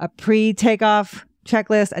a pre-takeoff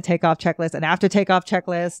checklist, a takeoff checklist, an after takeoff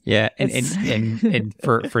checklist. Yeah. And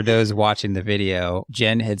for those watching the video,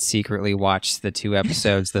 Jen had secretly watched the 2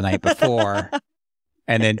 episodes the night before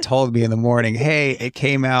and then told me in the morning, hey, it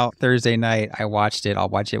came out Thursday night. I watched it. I'll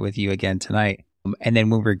watch it with you again tonight. And then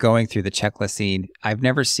when we were going through the checklist scene, I've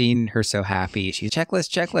never seen her so happy. She's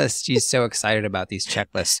checklist. She's so excited about these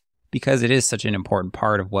checklists because it is such an important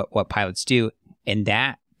part of what pilots do. And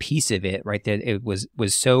that piece of it right there, it was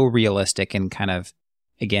so realistic and kind of,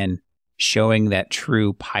 again, showing that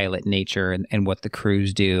true pilot nature and what the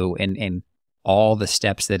crews do and all the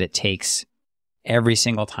steps that it takes every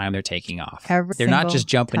single time they're taking off. They're not just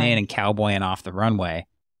jumping in and cowboying off the runway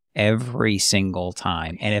every single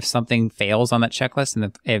time. And if something fails on that checklist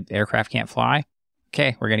and the aircraft can't fly,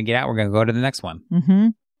 okay, we're going to get out. We're going to go to the next one. Mm-hmm.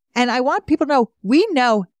 And I want people to know, we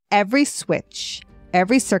know every switch,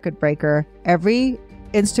 every circuit breaker, every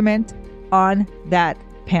instrument on that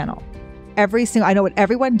panel. I know what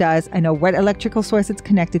everyone does. I know what electrical source it's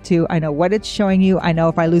connected to. I know what it's showing you. I know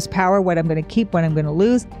if I lose power, what I'm going to keep, what I'm going to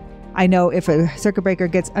lose. I know if a circuit breaker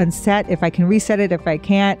gets unset, if I can reset it, if I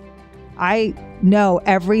can't. I know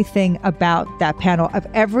everything about that panel of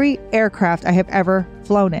every aircraft I have ever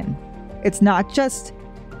flown in. It's not just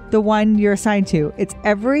the one you're assigned to. It's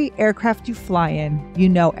every aircraft you fly in, you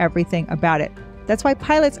know everything about it. That's why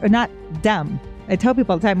pilots are not dumb. I tell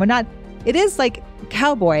people all the time, it is like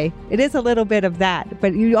cowboy. It is a little bit of that,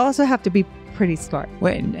 but you also have to be pretty smart.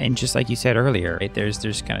 Well, and just like you said earlier, right,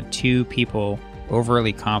 there's kind of two people,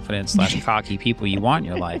 overly confident / cocky people you want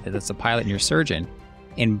in your life. That's a pilot and your surgeon.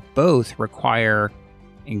 And both require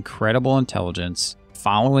incredible intelligence,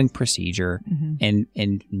 following procedure,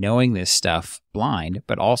 and knowing this stuff blind,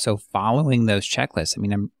 but also following those checklists. I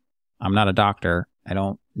mean, I'm not a doctor. I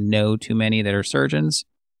don't know too many that are surgeons,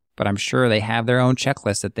 but I'm sure they have their own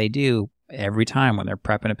checklist that they do every time when they're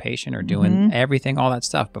prepping a patient or doing everything, all that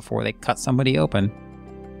stuff before they cut somebody open.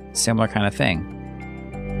 Similar kind of thing.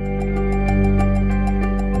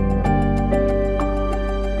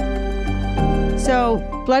 So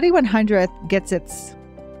Bloody 100th gets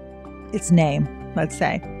its name, let's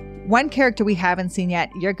say. One character we haven't seen yet,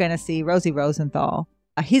 you're going to see, Rosie Rosenthal.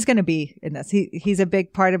 He's going to be in this. He's a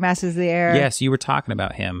big part of Masters of the Air. Yes, you were talking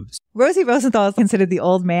about him. Rosie Rosenthal is considered the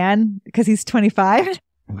old man because he's 25.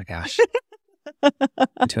 Oh my gosh.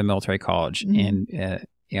 Went to a military college and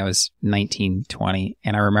I was 19, 20.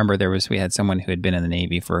 And I remember we had someone who had been in the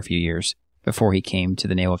Navy for a few years before he came to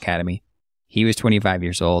the Naval Academy. He was 25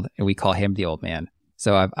 years old, and we call him the old man.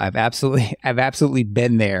 So I've absolutely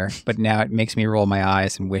been there, but now it makes me roll my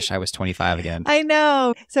eyes and wish I was 25 again. I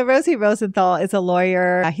know. So Rosie Rosenthal is a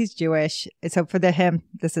lawyer. He's Jewish. So for him,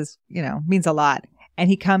 this is, means a lot. And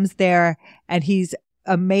he comes there and he's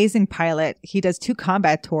amazing pilot. He does 2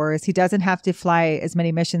 combat tours. He doesn't have to fly as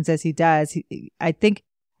many missions as he does. I think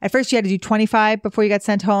at first you had to do 25 before you got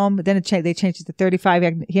sent home, but then they changed it to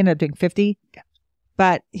 35. He ended up doing 50.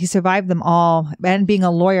 But he survived them all. And being a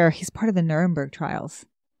lawyer, he's part of the Nuremberg trials.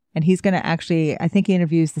 And he's going to I think he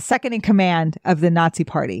interviews the second in command of the Nazi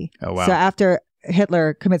party. Oh, wow. So after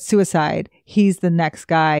Hitler commits suicide, he's the next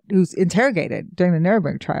guy who's interrogated during the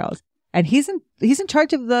Nuremberg trials. And he's in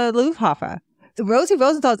charge of the Luftwaffe. So Rosie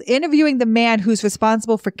Rosenthal is interviewing the man who's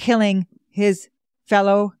responsible for killing his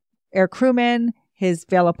fellow air crewmen, his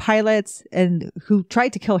fellow pilots, and who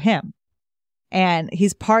tried to kill him. And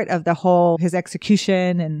he's part of his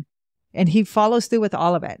execution and he follows through with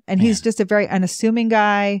all of it. And he's just a very unassuming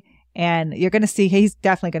guy. And you're going to see, he's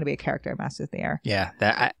definitely going to be a character in Masters of the Air.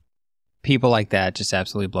 Yeah. People like that just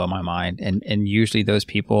absolutely blow my mind. And usually those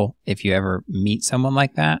people, if you ever meet someone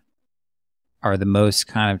like that, are the most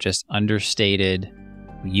kind of just understated.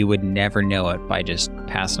 You would never know it by just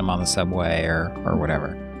passing them on the subway or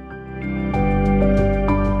whatever.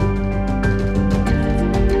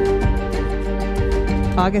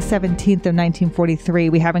 August 17th of 1943.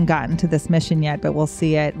 We haven't gotten to this mission yet, but we'll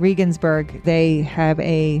see it. Regensburg, they're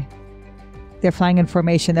flying in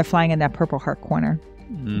formation. They're flying in that Purple Heart corner,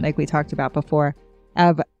 like we talked about before.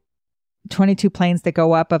 Of 22 planes that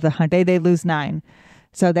go up of the 100, they lose 9.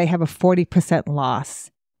 So they have a 40%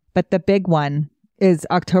 loss. But the big one is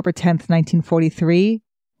October 10th, 1943.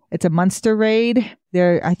 It's a Munster raid.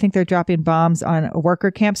 I think they're dropping bombs on a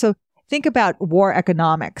worker camp. So think about war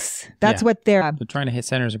economics. That's what they're trying to hit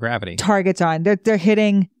centers of gravity. Targets on. They're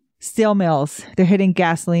hitting steel mills. They're hitting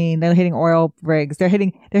gasoline. They're hitting oil rigs. They're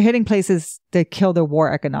hitting places that kill their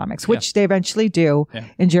war economics, which they eventually do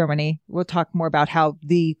in Germany. We'll talk more about how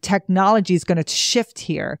the technology is going to shift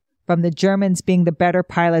here from the Germans being the better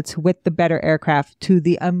pilots with the better aircraft to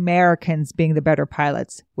the Americans being the better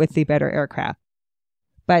pilots with the better aircraft.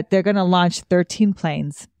 But they're going to launch 13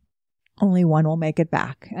 planes. Only one will make it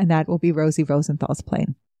back, and that will be Rosie Rosenthal's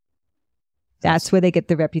plane. That's where they get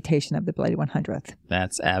the reputation of the Bloody 100th.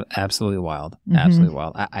 That's absolutely wild. Absolutely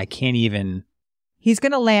wild. I can't even He's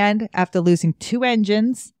going to land after losing 2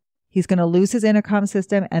 engines. He's going to lose his intercom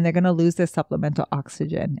system, and they're going to lose their supplemental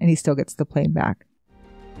oxygen, and he still gets the plane back.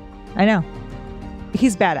 I know.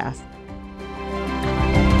 He's badass.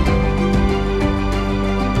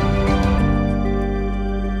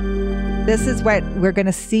 This is what we're going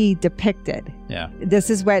to see depicted. Yeah.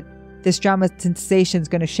 This is what this dramatization is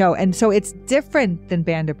going to show. And so it's different than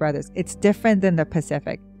Band of Brothers. It's different than the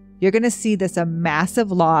Pacific. You're going to see this a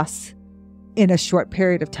massive loss in a short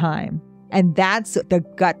period of time. And that's the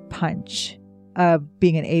gut punch of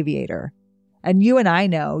being an aviator. And you and I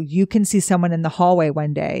know you can see someone in the hallway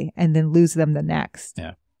one day and then lose them the next.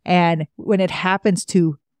 Yeah. And when it happens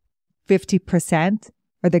to 50%,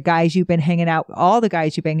 or the guys you've been hanging out, all the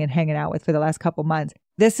guys you've been hanging out with for the last couple months,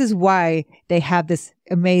 this is why they have this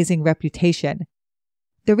amazing reputation.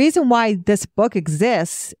 The reason why this book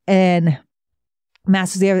exists and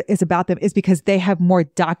Masters of the Air is about them is because they have more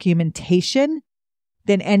documentation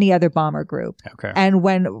than any other bomber group. Okay. And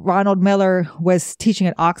when Ronald Miller was teaching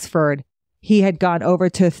at Oxford, he had gone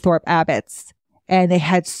over to Thorpe Abbott's, and they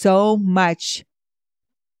had so much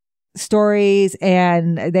stories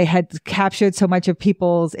and they had captured so much of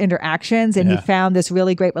people's interactions, and he found this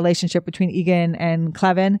really great relationship between Egan and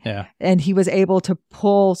Clevin. Yeah. And he was able to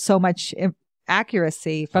pull so much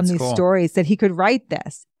accuracy from these stories that he could write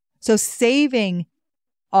this. So saving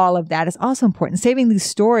all of that is also important. Saving these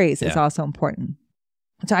stories is also important.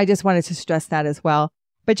 So I just wanted to stress that as well.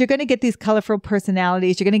 But you're going to get these colorful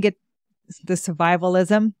personalities. You're going to get the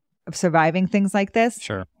survivalism of surviving things like this.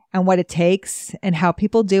 Sure. And what it takes and how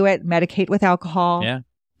people do it, medicate with alcohol,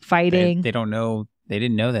 fighting. They don't know. They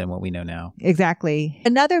didn't know that in what we know now. Exactly.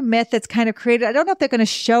 Another myth that's kind of created, I don't know if they're going to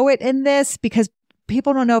show it in this because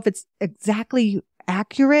people don't know if it's exactly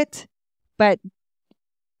accurate, but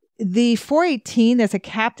the 418, there's a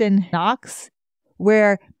Captain Knox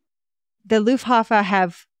where the Luftwaffe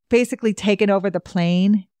have basically taken over the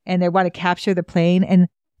plane and they want to capture the plane, and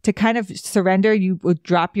to kind of surrender, you would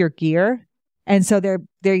drop your gear. And so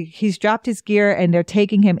he's dropped his gear and they're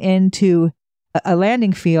taking him into a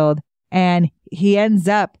landing field, and he ends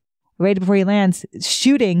up right before he lands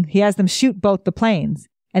shooting. He has them shoot both the planes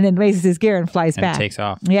and then raises his gear and flies back. And takes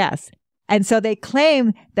off. Yes. And so they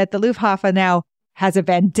claim that the Luftwaffe now has a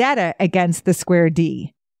vendetta against the Square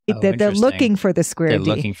D. That they're looking for the Square D.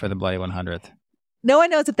 They're looking for the Bloody 100th. No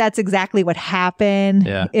one knows if that's exactly what happened.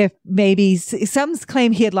 Yeah. If maybe some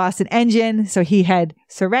claim he had lost an engine, so he had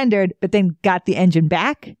surrendered, but then got the engine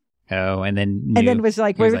back. Oh, and then was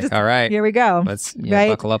like, all right, here we go. Let's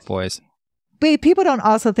buckle up, boys. But people don't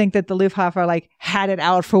also think that the Luftwaffe had it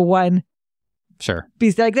out for one. Sure.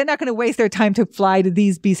 They're not going to waste their time to fly to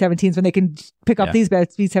these B-17s when they can pick up these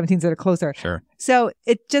B-17s that are closer. Sure. So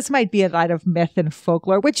it just might be a lot of myth and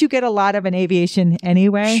folklore, which you get a lot of in aviation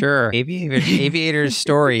anyway. Sure. Aviators'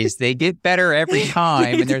 stories, they get better every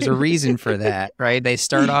time, and there's a reason for that, right? They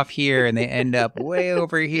start off here and they end up way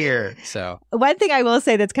over here. So one thing I will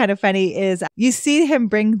say that's kind of funny is you see him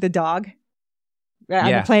bring the dog on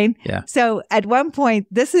the plane. Yeah. So at one point,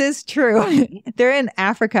 this is true. They're in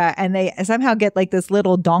Africa and they somehow get this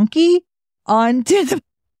little donkey onto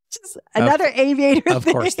just another aviator Of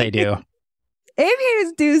thing. course they do.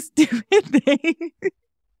 Aviators do stupid things.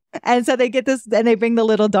 And so they get this and they bring the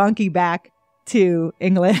little donkey back to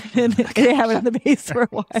England and they have it on the base for a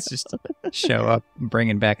while. It's just show up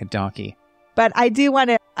bringing back a donkey. But I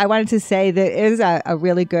wanted to say there is a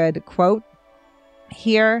really good quote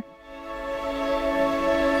here.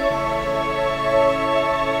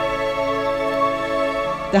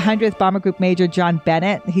 The 100th Bomber Group Major John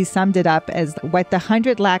Bennett, he summed it up as, what the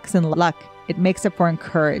 100 lacks in luck, it makes up for in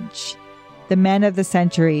courage. The men of the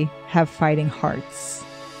century have fighting hearts.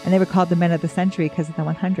 And they were called the men of the century because of the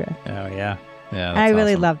 100th. Oh, yeah. Yeah. I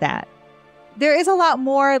really awesome. love that. There is a lot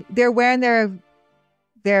more. They're wearing their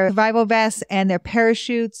survival vests and their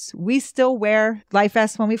parachutes. We still wear life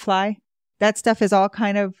vests when we fly. That stuff has all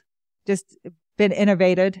kind of just been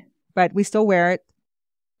innovated, but we still wear it.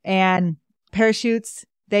 And parachutes,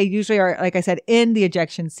 they usually are, like I said, in the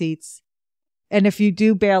ejection seats. And if you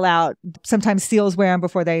do bail out, sometimes SEALs wear them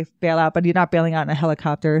before they bail out, but you're not bailing out in a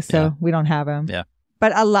helicopter, so we don't have them. Yeah.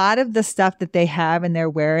 But a lot of the stuff that they have and they're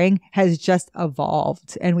wearing has just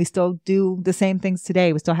evolved. And we still do the same things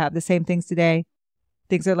today. We still have the same things today.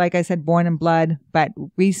 Things are, like I said, born in blood, but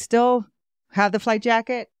we still have the flight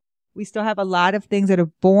jacket. We still have a lot of things that are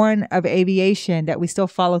born of aviation that we still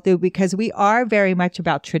follow through because we are very much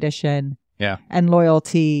about tradition. Yeah. And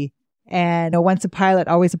loyalty. And once a pilot,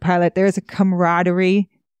 always a pilot. There's a camaraderie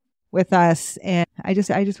with us. And I just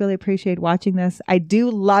really appreciate watching this. I do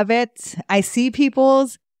love it. I see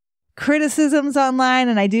people's criticisms online,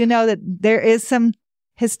 and I do know that there is some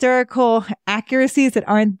historical accuracies that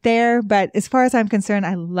aren't there. But as far as I'm concerned,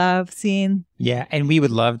 I love seeing. Yeah, and we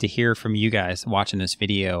would love to hear from you guys watching this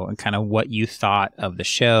video and kind of what you thought of the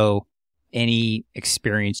show, any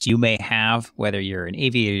experience you may have, whether you're an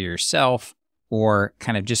aviator yourself, or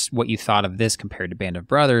kind of just what you thought of this compared to Band of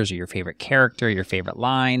Brothers, or your favorite character, your favorite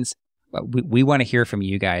lines. But we want to hear from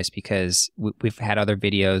you guys because we've had other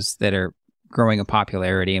videos that are growing in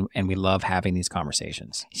popularity, and we love having these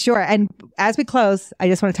conversations. Sure. And as we close, I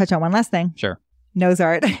just want to touch on one last thing. Sure. Nose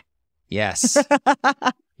art. Yes.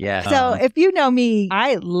 Yes. So if you know me,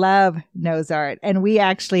 I love nose art. And we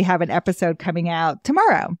actually have an episode coming out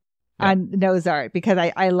tomorrow on nose art because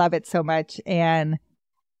I love it so much. And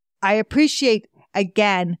I appreciate,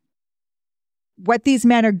 again, what these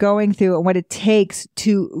men are going through and what it takes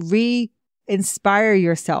to inspire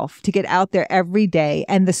yourself to get out there every day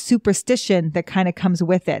and the superstition that kind of comes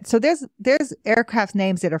with it. So there's aircraft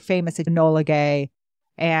names that are famous, like Enola Gay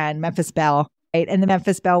and Memphis Belle, right? And the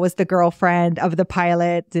Memphis Belle was the girlfriend of the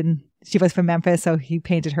pilot, and she was from Memphis, so he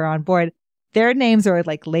painted her on board. Their names are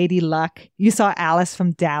like Lady Luck. You saw Alice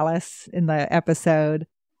from Dallas in the episode,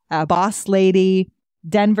 Boss Lady,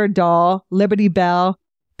 Denver Doll, Liberty Belle,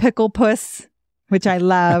 Pickle Puss, which I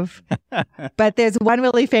love. But there's one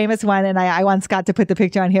really famous one, and I want Scott to put the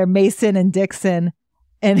picture on here, Mason and Dixon.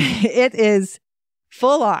 And it is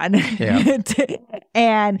full on. Yeah.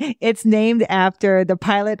 And it's named after the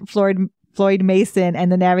pilot Floyd Mason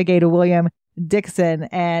and the navigator William Dixon.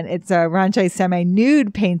 And it's a Rancho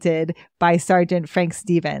semi-nude painted by Sergeant Frank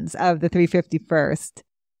Stevens of the 351st.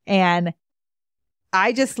 And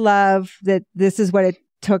I just love that this is what it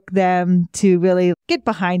took them to really get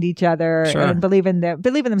behind each other and believe in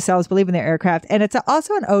themselves, believe in their aircraft. And it's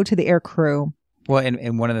also an ode to the air crew. Well,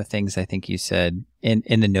 and one of the things I think you said in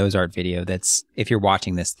the nose art video, that's, if you're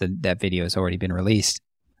watching this, that video has already been released,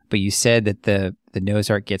 but you said that the nose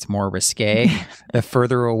art gets more risque the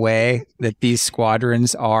further away that these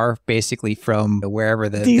squadrons are basically from wherever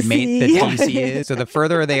the DC is. So the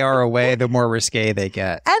further they are away, the more risque they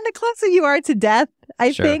get. And the closer you are to death,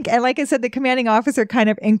 I think. And like I said, the commanding officer kind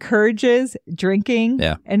of encourages drinking.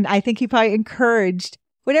 Yeah. And I think he probably encouraged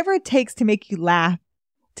whatever it takes to make you laugh,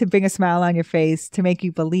 to bring a smile on your face, to make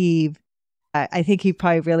you believe. I think he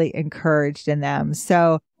probably really encouraged in them.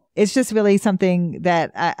 So it's just really something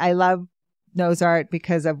that I love nose art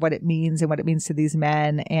because of what it means and what it means to these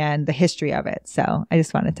men and the history of it. So I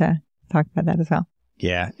just wanted to talk about that as well.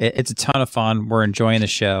 Yeah, it's a ton of fun. We're enjoying the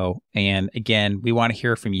show. And again, we want to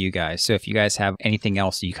hear from you guys. So if you guys have anything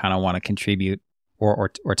else you kind of want to contribute or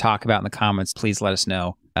talk about in the comments, please let us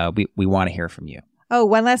know. We want to hear from you. Oh,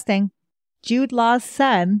 one last thing. Jude Law's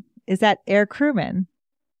son is that air crewman.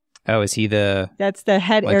 Oh, is he That's the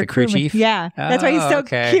head air the crew crewman. chief? Yeah. That's why he's so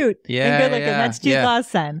cute and good looking. That's Jude Law's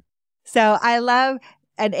son. So I love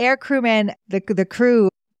an air crewman, the crew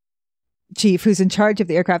chief who's in charge of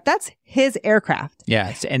the aircraft. That's his aircraft.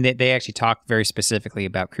 Yeah. And they actually talk very specifically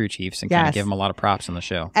about crew chiefs and kind of give them a lot of props on the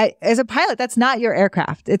show. As a pilot, that's not your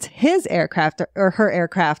aircraft. It's his aircraft or her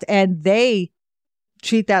aircraft. And they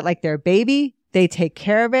treat that like their baby. They take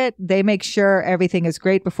care of it. They make sure everything is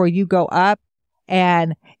great before you go up.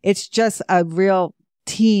 And it's just a real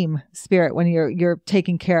team spirit when you're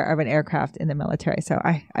taking care of an aircraft in the military. So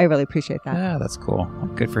I really appreciate that. Yeah, that's cool.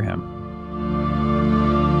 Good for him.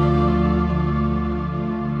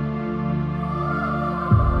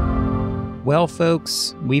 Well,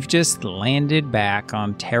 folks, we've just landed back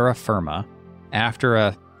on terra firma after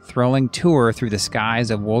a thrilling tour through the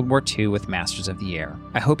skies of World War II with Masters of the Air.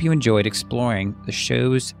 I hope you enjoyed exploring the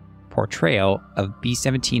show's portrayal of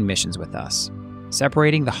B-17 missions with us,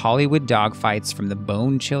 separating the Hollywood dogfights from the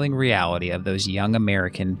bone-chilling reality of those young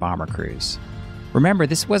American bomber crews. Remember,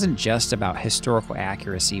 this wasn't just about historical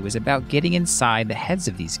accuracy, it was about getting inside the heads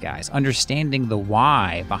of these guys, understanding the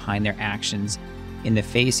why behind their actions in the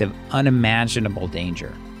face of unimaginable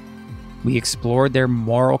danger. We explored their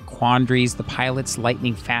moral quandaries, the pilots'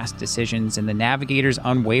 lightning-fast decisions, and the navigators'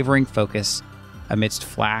 unwavering focus amidst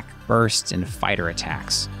flak, bursts, and fighter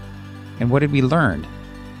attacks. And what did we learn?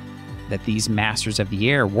 That these masters of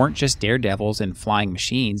the air weren't just daredevils and flying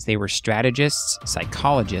machines, they were strategists,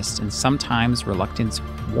 psychologists, and sometimes reluctant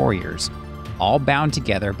warriors, all bound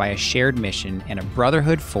together by a shared mission and a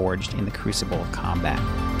brotherhood forged in the crucible of combat.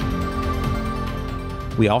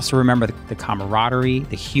 We also remember the camaraderie,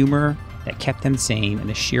 the humor that kept them sane, and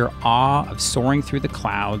the sheer awe of soaring through the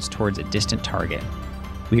clouds towards a distant target.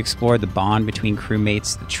 We explored the bond between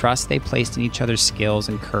crewmates, the trust they placed in each other's skills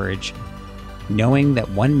and courage, knowing that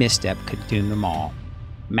one misstep could doom them all.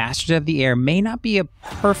 Masters of the Air may not be a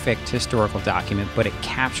perfect historical document, but it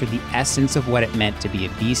captured the essence of what it meant to be a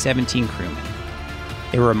B-17 crewman.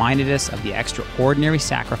 It reminded us of the extraordinary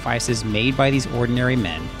sacrifices made by these ordinary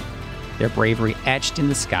men, their bravery etched in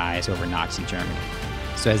the skies over Nazi Germany.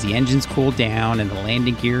 So as the engines cool down and the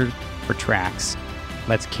landing gear retracts,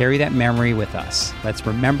 let's carry that memory with us. Let's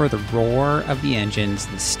remember the roar of the engines,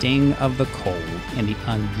 the sting of the cold, and the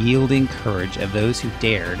unyielding courage of those who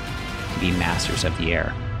dared to be masters of the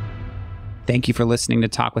air. Thank you for listening to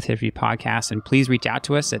Talk with History podcast, and please reach out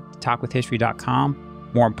to us at talkwithhistory.com.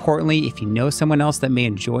 More importantly, if you know someone else that may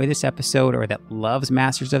enjoy this episode or that loves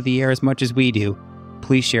Masters of the Air as much as we do,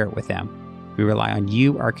 please share it with them. We rely on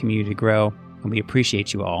you, our community, to grow, and we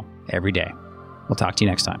appreciate you all every day. We'll talk to you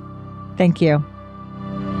next time. Thank you.